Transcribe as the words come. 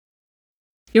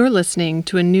You're listening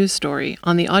to a news story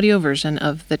on the audio version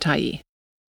of the Tyee.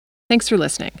 Thanks for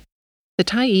listening. The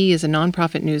Tyee is a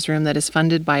nonprofit newsroom that is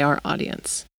funded by our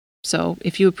audience. So,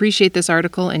 if you appreciate this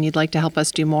article and you'd like to help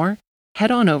us do more,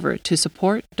 head on over to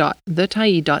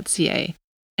support.thetyee.ca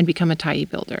and become a Tyee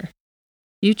builder.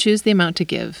 You choose the amount to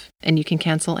give, and you can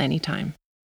cancel anytime.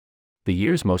 The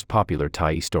year's most popular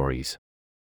Tyee stories.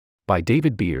 By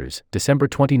David Beers, December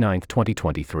 29,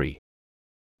 2023.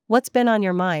 What's been on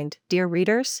your mind, dear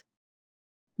readers?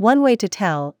 One way to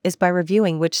tell is by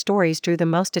reviewing which stories drew the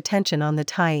most attention on the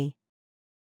Tyee.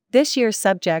 This year's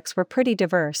subjects were pretty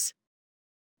diverse.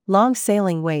 Long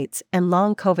sailing waits and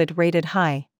long COVID rated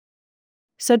high.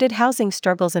 So did housing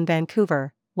struggles in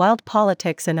Vancouver, wild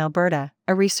politics in Alberta,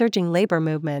 a resurging labor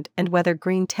movement, and whether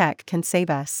green tech can save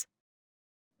us.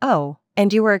 Oh,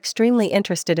 and you were extremely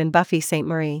interested in Buffy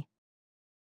Sainte-Marie.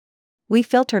 We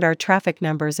filtered our traffic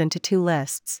numbers into two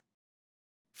lists.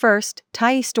 First,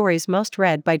 Tyee stories most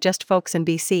read by just folks in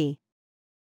BC.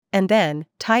 And then,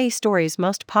 Tyee stories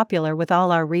most popular with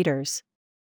all our readers.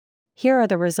 Here are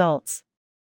the results.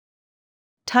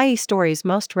 Tyee stories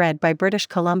most read by British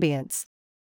Columbians.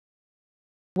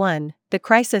 1. The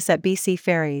crisis at BC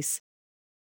ferries.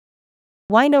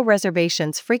 Why no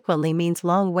reservations frequently means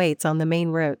long waits on the main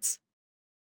routes.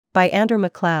 By Andrew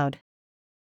McLeod.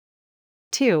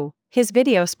 2. His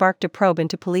video sparked a probe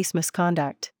into police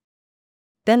misconduct.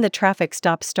 Then the traffic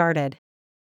stop started.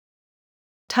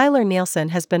 Tyler Nielsen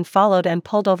has been followed and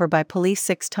pulled over by police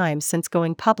 6 times since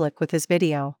going public with his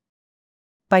video.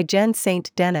 By Jen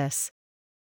St. Dennis.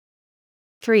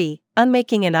 3.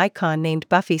 Unmaking an icon named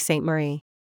Buffy Sainte-Marie.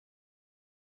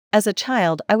 As a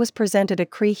child, I was presented a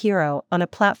Cree hero on a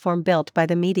platform built by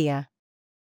the media.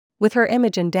 With her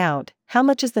image in doubt, how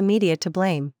much is the media to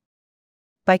blame?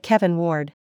 By Kevin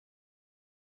Ward.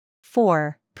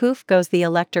 4. Poof goes the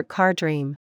electric car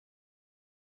dream.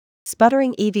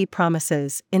 Sputtering EV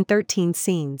promises in 13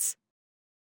 scenes.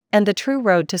 And the true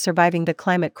road to surviving the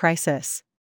climate crisis.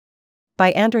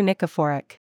 By Andrew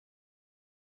Nikiforuk.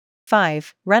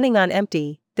 5. Running on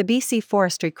empty, the BC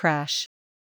forestry crash.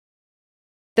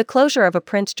 The closure of a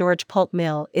Prince George pulp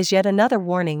mill is yet another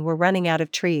warning we're running out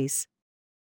of trees.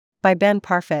 By Ben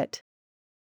Parfit.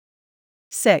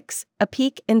 6. A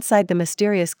peek inside the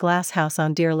mysterious glass house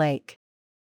on Deer Lake.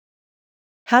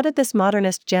 How did this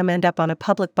modernist gem end up on a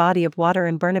public body of water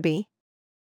in Burnaby?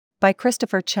 By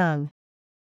Christopher Chung.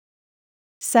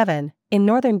 7. In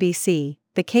northern BC,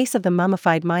 the case of the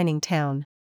mummified mining town.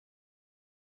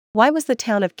 Why was the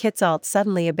town of Kitsault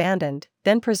suddenly abandoned,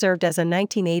 then preserved as a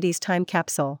 1980s time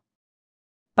capsule?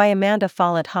 By Amanda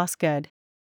Follett Hosgood.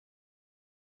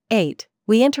 8.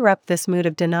 We interrupt this mood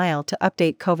of denial to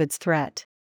update COVID's threat.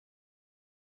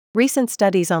 Recent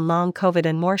studies on long COVID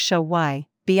and more show why,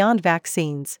 beyond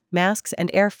vaccines, masks and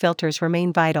air filters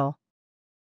remain vital.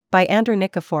 By Andrew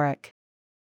Nikiforuk.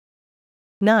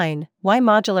 9. Why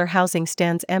modular housing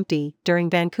stands empty during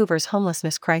Vancouver's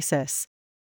homelessness crisis.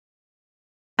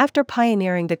 After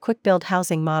pioneering the quick-build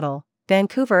housing model,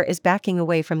 Vancouver is backing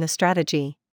away from the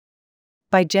strategy.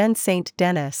 By Jen St.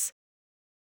 Dennis.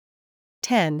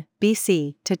 10.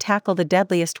 BC to tackle the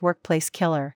deadliest workplace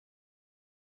killer.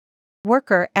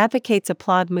 Worker advocates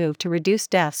applaud move to reduce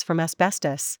deaths from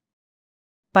asbestos.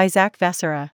 By Zach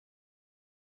Vessera.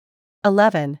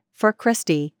 11. For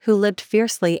Christie, who lived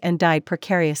fiercely and died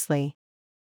precariously.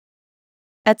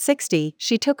 At 60,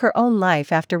 she took her own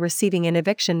life after receiving an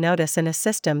eviction notice in a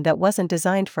system that wasn't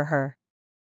designed for her.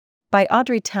 By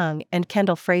Audrey Tung and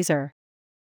Kendall Fraser.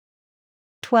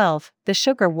 12. The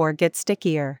sugar war gets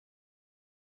stickier.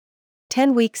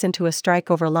 10 weeks into a strike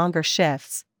over longer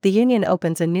shifts, the union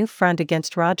opens a new front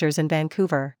against Rogers in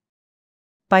Vancouver.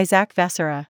 By Zach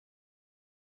Vessera.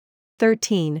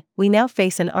 13. We now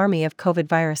face an army of COVID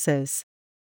viruses.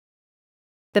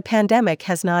 The pandemic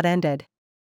has not ended.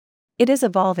 It is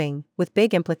evolving, with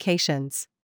big implications.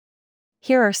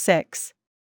 Here are 6.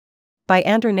 By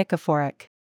Andrew Nikiforuk.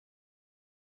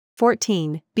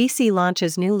 14. BC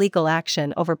launches new legal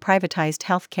action over privatized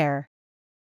healthcare.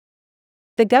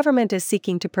 The government is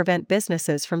seeking to prevent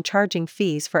businesses from charging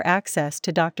fees for access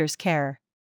to doctors' care.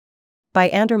 By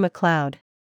Andrew McLeod.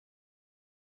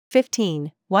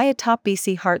 15. Why a top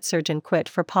BC heart surgeon quit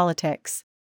for politics.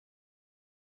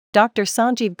 Dr.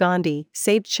 Sanjeev Gandhi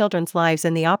saved children's lives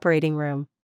in the operating room.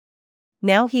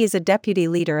 Now he is a deputy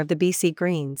leader of the BC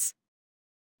Greens.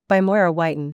 By Moira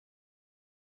Whiten.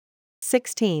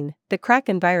 16. The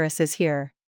Kraken virus is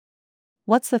here.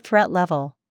 What's the threat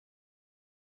level?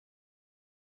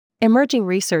 Emerging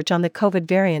research on the COVID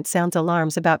variant sounds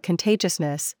alarms about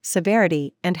contagiousness,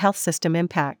 severity, and health system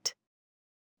impact.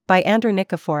 By Andrew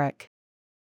Nikiforuk.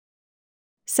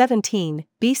 17.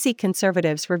 BC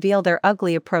Conservatives reveal their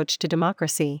ugly approach to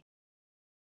democracy.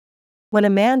 When a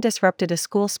man disrupted a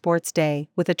school sports day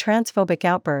with a transphobic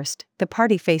outburst, the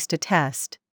party faced a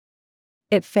test.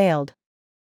 It failed.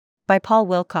 By Paul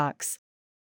Wilcox.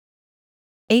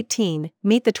 18.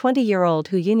 Meet the 20-year-old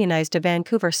who unionized a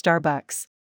Vancouver Starbucks.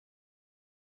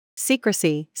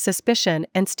 Secrecy, suspicion,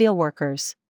 and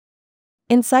steelworkers.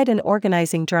 Inside an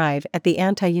organizing drive at the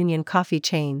anti-union coffee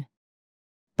chain.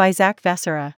 By Zach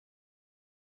Vessera.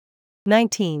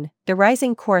 19. The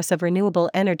rising chorus of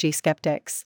renewable energy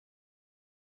skeptics.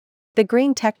 The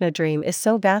green technodream is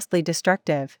so vastly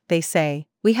destructive, they say,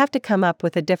 we have to come up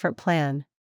with a different plan.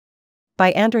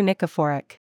 By Andrew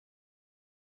Nikiforuk.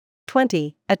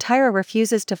 20. Tyee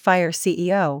refuses to fire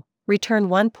CEO, return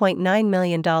 $1.9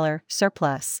 million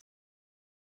surplus.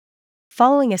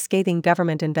 Following a scathing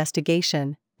government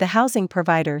investigation, the housing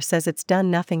provider says it's done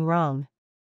nothing wrong.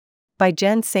 By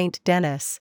Jen St.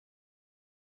 Dennis.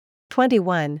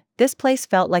 21. This place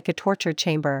felt like a torture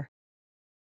chamber.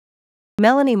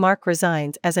 Melanie Mark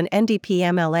resigns as an NDP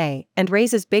MLA and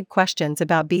raises big questions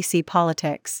about BC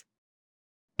politics.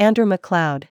 Andrew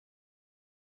MacLeod.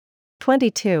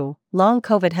 22. Long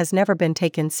COVID has never been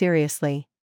taken seriously.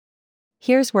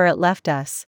 Here's where it left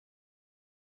us.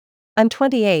 I'm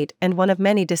 28 and one of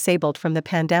many disabled from the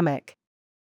pandemic.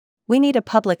 We need a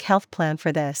public health plan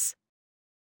for this.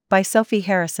 By Sophie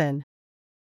Harrison.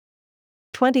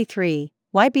 23.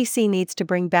 Why BC needs to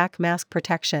bring back mask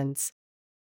protections.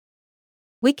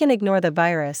 We can ignore the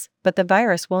virus, but the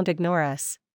virus won't ignore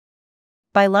us.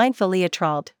 By Line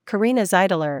Filiatralt, Karina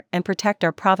Zeidler, and Protect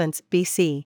Our Province,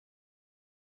 BC.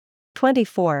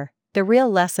 24. The real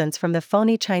lessons from the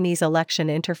phony Chinese election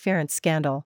interference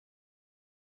scandal.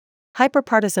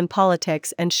 Hyperpartisan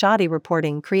politics and shoddy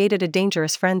reporting created a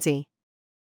dangerous frenzy.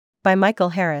 By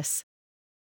Michael Harris.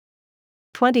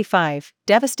 25.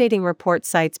 Devastating report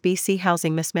cites BC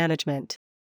housing mismanagement.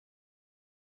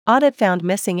 Audit found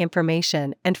missing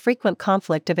information and frequent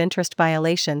conflict of interest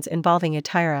violations involving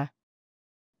Tyee.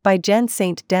 By Jen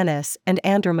St. Dennis and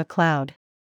Andrew MacLeod.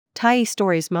 Tyee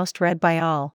stories most read by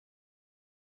all.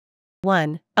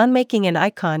 1. Unmaking an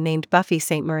icon named Buffy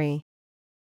St. Marie.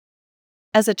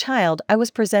 As a child, I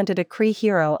was presented a Cree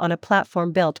hero on a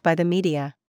platform built by the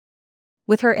media.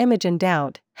 With her image in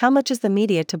doubt, how much is the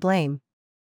media to blame?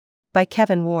 By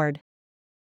Kevin Ward.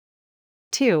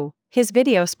 2. His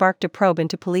video sparked a probe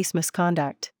into police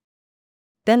misconduct.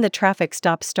 Then the traffic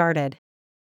stop started.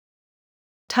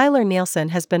 Tyler Nielsen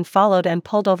has been followed and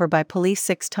pulled over by police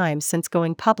 6 times since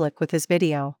going public with his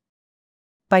video.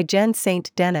 By Jen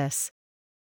St. Dennis.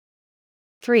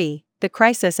 3. The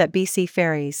crisis at BC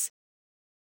ferries.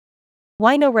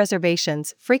 Why no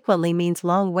reservations frequently means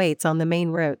long waits on the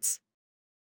main routes.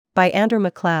 By Andrew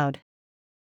MacLeod.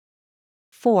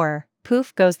 4.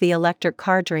 Poof goes the electric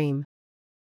car dream.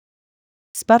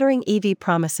 Sputtering EV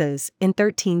promises in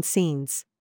 13 scenes.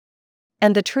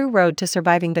 And the true road to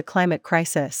surviving the climate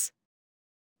crisis.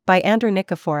 By Andrew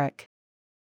Nikiforuk.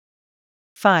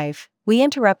 5. We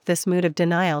interrupt this mood of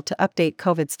denial to update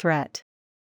COVID's threat.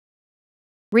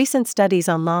 Recent studies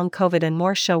on long COVID and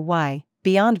more show why,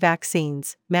 beyond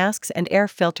vaccines, masks and air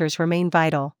filters remain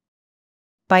vital.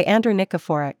 By Andrew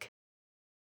Nikiforuk.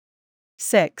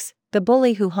 6. The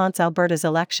bully who haunts Alberta's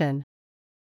election.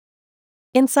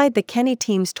 Inside the Kenney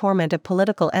team's torment of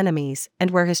political enemies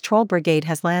and where his troll brigade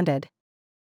has landed.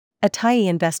 A Tyee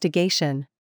investigation.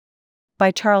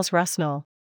 By Charles Rusnell.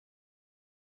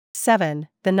 7.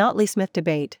 The Notley-Smith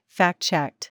debate,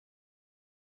 fact-checked.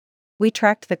 We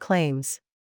tracked the claims.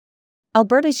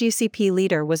 Alberta's UCP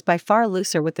leader was by far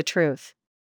looser with the truth.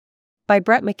 By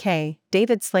Brett McKay,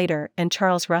 David Slater, and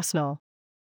Charles Rusnell.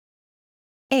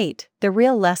 8. The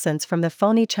real lessons from the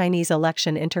phony Chinese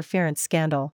election interference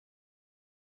scandal.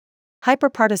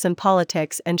 Hyperpartisan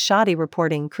politics and shoddy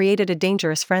reporting created a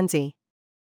dangerous frenzy.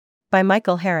 By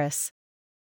Michael Harris.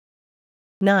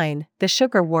 9. The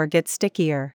sugar war gets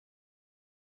stickier.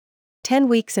 10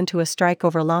 weeks into a strike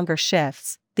over longer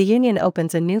shifts, the union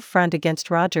opens a new front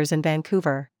against Rogers in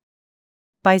Vancouver.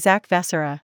 By Zach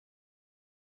Vessera.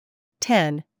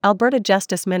 10. Alberta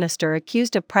Justice Minister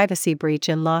accused of privacy breach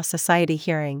in Law Society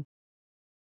hearing.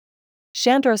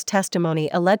 Shandro's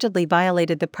testimony allegedly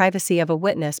violated the privacy of a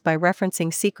witness by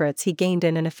referencing secrets he gained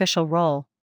in an official role.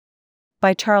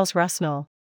 By Charles Rusnell.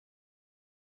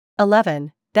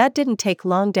 11. That didn't take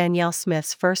long. Danielle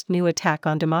Smith's first new attack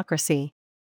on democracy.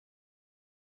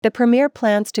 The Premier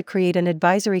plans to create an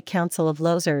advisory council of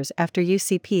losers after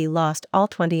UCP lost all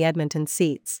 20 Edmonton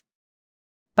seats.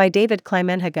 By David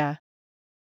Klimenhaga.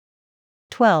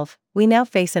 12. We now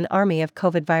face an army of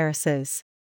COVID viruses.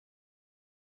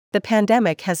 The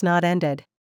pandemic has not ended.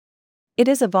 It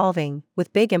is evolving,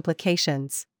 with big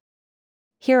implications.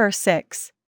 Here are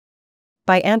 6.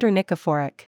 By Andrew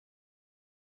Nikiforuk.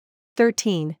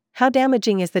 13. How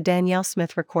damaging is the Danielle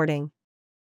Smith recording?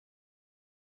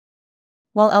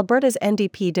 While Alberta's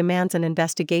NDP demands an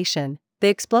investigation, the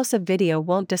explosive video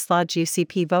won't dislodge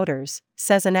UCP voters,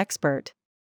 says an expert.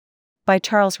 By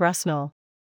Charles Rusnell.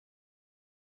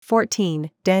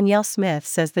 14. Danielle Smith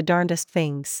says the darndest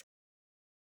things.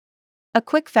 A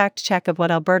quick fact check of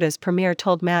what Alberta's premier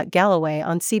told Matt Galloway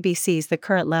on CBC's The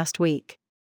Current last week.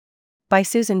 By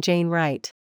Susan Jane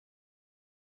Wright.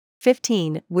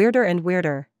 15. Weirder and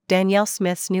weirder, Danielle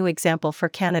Smith's new example for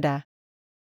Canada.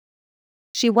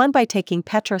 She won by taking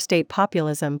petrostate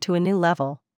populism to a new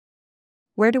level.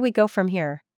 Where do we go from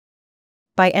here?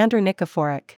 By Andrew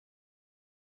Nikiforuk.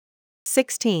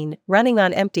 16. Running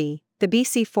on empty, the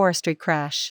BC forestry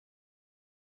crash.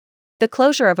 The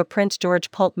closure of a Prince George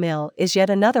pulp mill is yet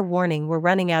another warning we're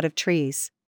running out of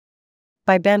trees.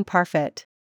 By Ben Parfit.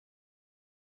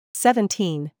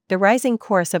 17. The rising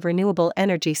chorus of renewable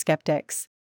energy skeptics.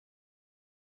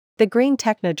 The green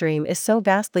technodream is so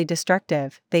vastly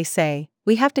destructive, they say,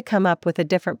 we have to come up with a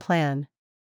different plan.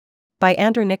 By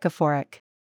Andrew Nikiforuk.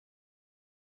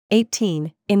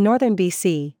 18. In northern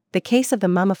BC, the case of the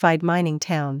mummified mining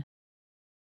town.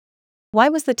 Why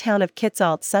was the town of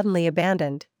Kitsault suddenly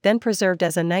abandoned, then preserved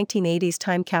as a 1980s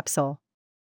time capsule?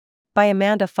 By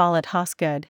Amanda Follett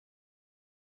Hosgood.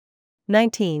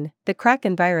 19. The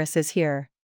Kraken virus is here.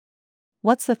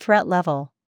 What's the threat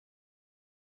level?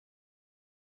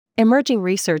 Emerging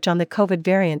research on the COVID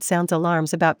variant sounds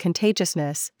alarms about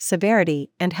contagiousness, severity,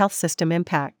 and health system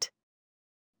impact.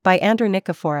 By Andrew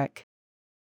Nikiforuk.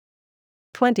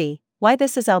 20. Why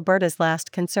this is Alberta's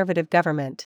last Conservative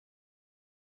government.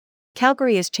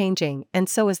 Calgary is changing, and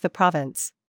so is the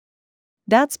province.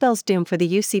 That spells doom for the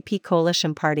UCP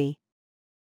Coalition Party.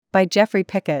 By Jeffrey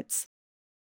Picketts.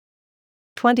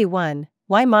 21.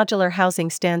 Why modular housing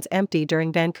stands empty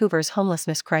during Vancouver's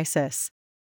homelessness crisis.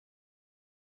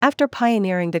 After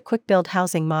pioneering the quick-build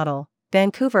housing model,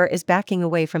 Vancouver is backing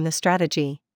away from the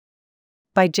strategy.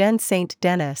 By Jen St.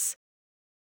 Dennis.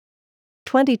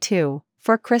 22.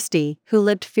 For Christie, who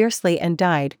lived fiercely and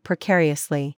died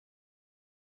precariously.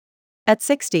 At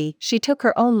 60, she took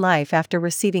her own life after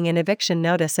receiving an eviction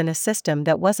notice in a system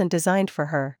that wasn't designed for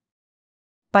her.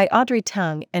 By Audrey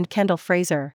Tung and Kendall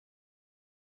Fraser.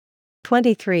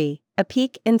 23. A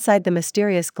peek inside the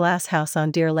mysterious glass house on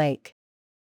Deer Lake.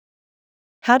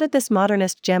 How did this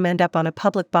modernist gem end up on a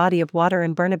public body of water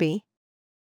in Burnaby?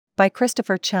 By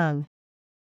Christopher Chung.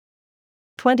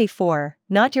 24.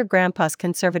 Not your grandpa's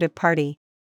Conservative Party.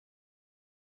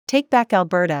 Take Back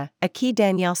Alberta, a key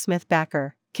Danielle Smith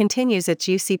backer, continues its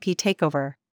UCP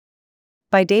takeover.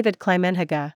 By David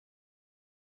Klimenhaga.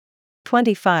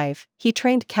 25. He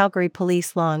trained Calgary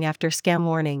police long after scam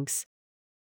warnings.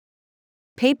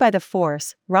 Paid by the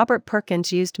force, Robert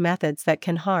Perkins used methods that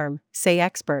can harm, say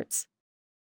experts.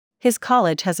 His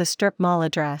college has a strip mall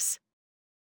address.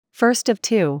 First of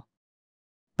two.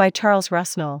 By Charles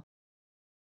Rusnell.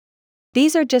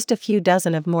 These are just a few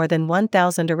dozen of more than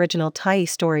 1,000 original Tyee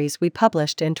stories we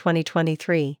published in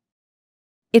 2023.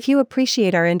 If you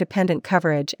appreciate our independent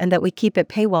coverage and that we keep it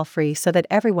paywall-free so that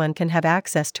everyone can have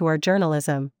access to our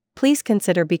journalism, please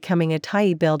consider becoming a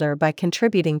Tyee builder by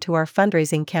contributing to our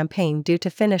fundraising campaign due to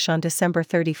finish on December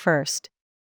 31st.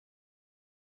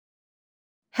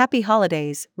 Happy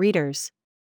holidays, readers!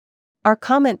 Our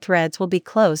comment threads will be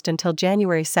closed until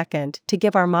January 2nd to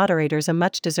give our moderators a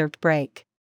much-deserved break.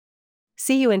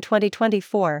 See you in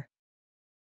 2024.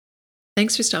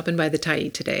 Thanks for stopping by the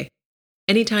Tyee today.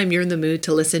 Anytime you're in the mood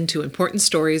to listen to important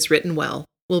stories written well,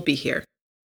 we'll be here.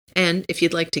 And if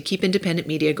you'd like to keep independent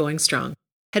media going strong,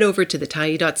 head over to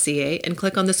thetyee.ca and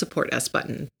click on the Support Us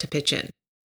button to pitch in.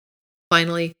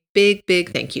 Finally,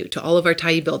 big thank you to all of our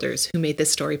Tyee builders who made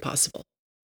this story possible.